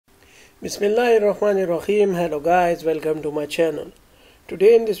Bismillahirrahmanirrahim. Hello guys, welcome to my channel.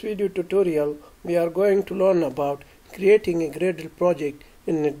 Today in this video tutorial we are going to learn about creating a Gradle project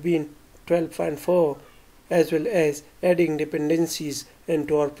in NetBeans 12.4 as well as adding dependencies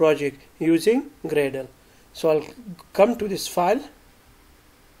into our project using Gradle. So I'll come to this file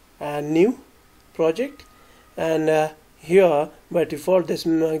and new project, and here by default this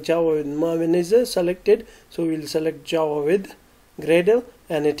Java with Marvin is selected, so we'll select Java with Gradle,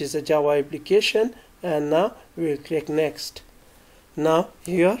 and it is a Java application, and now we will click next. Now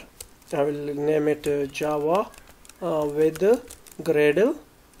here I will name it Java with Gradle,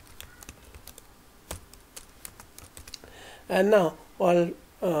 and now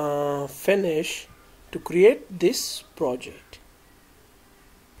I'll finish to create this project.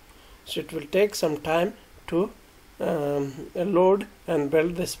 So it will take some time to load and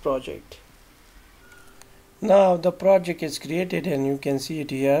build this project. Now the project is created and you can see it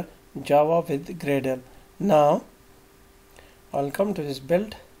here, Java with Gradle. Now I'll come to this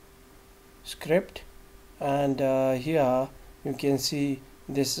build script, and here you can see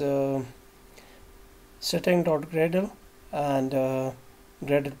this setting.gradle and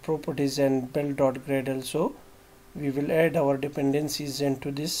Gradle properties and build.gradle. So we will add our dependencies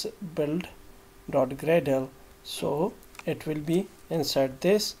into this build.gradle. So it will be inside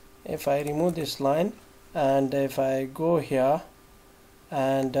this. If I remove this line and if I go here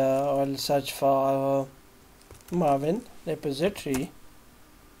and I'll search for Marvin repository,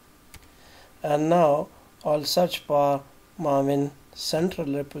 and now I'll search for Marvin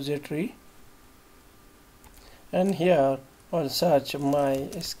central repository, and here I'll search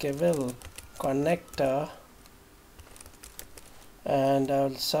MySQL connector, and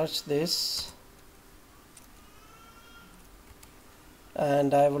I'll search this,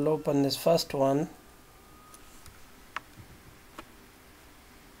 and I will open this first one.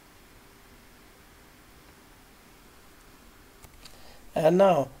 And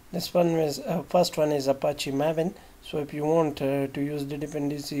now this one is first one is Apache Maven. So if you want to use the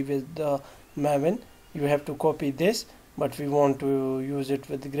dependency with the Maven, you have to copy this, but we want to use it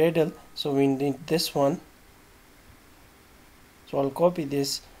with Gradle, so we need this one. So I'll copy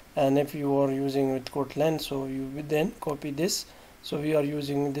this, and if you are using with Kotlin, so you will then copy this. So we are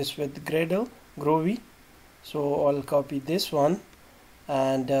using this with Gradle Groovy, so I'll copy this one,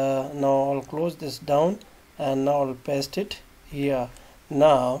 and now I'll close this down, and now I'll paste it here.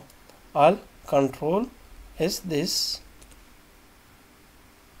 Now I'll control is this,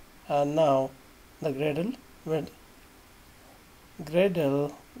 and now the Gradle with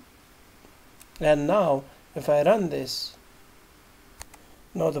Gradle, and now if I run this,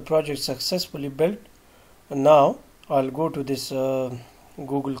 now the project successfully built. And now I'll go to this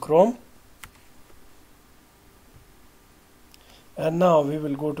Google Chrome, and now we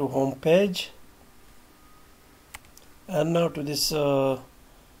will go to home page, and now to this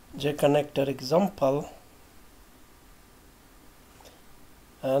JConnector example,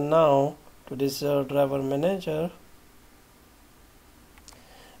 and now to this driver manager,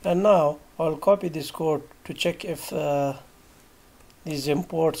 and now I'll copy this code to check if these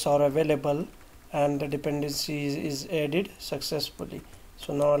imports are available and the dependency is added successfully.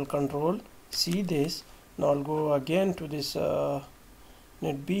 So now I'll control C this. Now I'll go again to this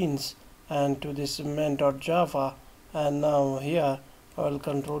NetBeans and to this main.java, and now here I'll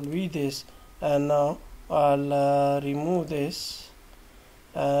control V this, and now I'll remove this,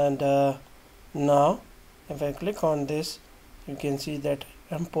 and now if I click on this, you can see that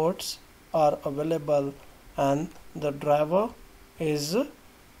imports are available and the driver is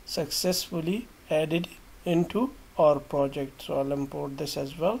successfully added into our project. So I'll import this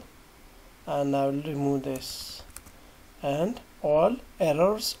as well, and I will remove this, and all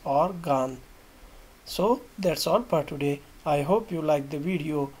errors are gone. So that's all for today. I hope you like the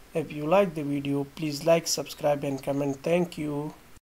video. If you like the video, please like, subscribe and comment. Thank you.